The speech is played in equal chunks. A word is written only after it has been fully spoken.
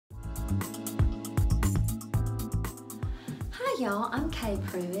Hi y'all, I'm Kay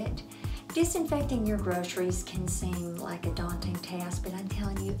Pruitt. Disinfecting your groceries can seem like a daunting task, but I'm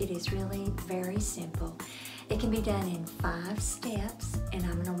telling you, it is really very simple. It can be done in 5 steps, and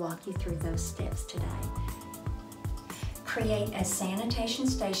I'm going to walk you through those steps today. Create a sanitation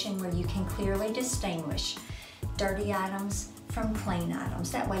station where you can clearly distinguish dirty items from clean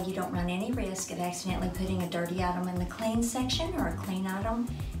items. That way you don't run any risk of accidentally putting a dirty item in the clean section or a clean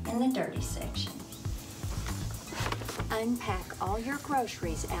item in the dirty section. Unpack all your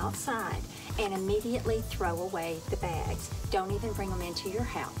groceries outside and immediately throw away the bags. Don't even bring them into your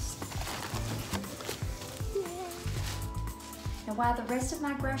house. Now, while the rest of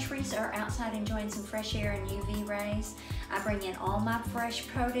my groceries are outside enjoying some fresh air and UV rays, I bring in all my fresh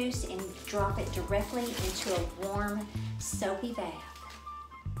produce and drop it directly into a warm, soapy bath.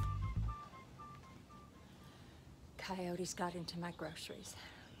 Coyotes got into my groceries.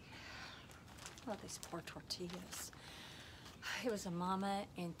 Oh, these poor tortillas. It was a mama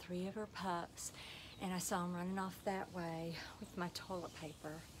and 3 of her pups, and I saw them running off that way with my toilet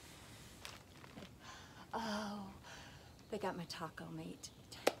paper. Oh, they got my taco meat.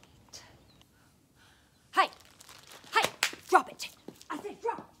 Dang it. Hey! Hey! Drop it! I said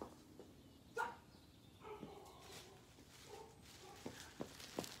drop it! Drop it!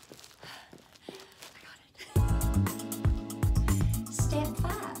 I got it. Step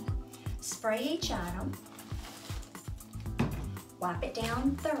 5. Spray each item. Wipe it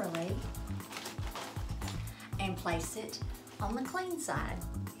down thoroughly and place it on the clean side.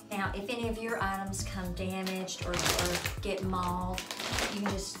 Now, if any of your items come damaged or get mauled, you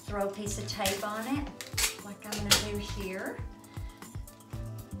can just throw a piece of tape on it, like I'm gonna do here.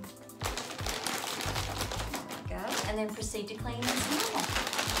 There we go. And then proceed to clean as normal.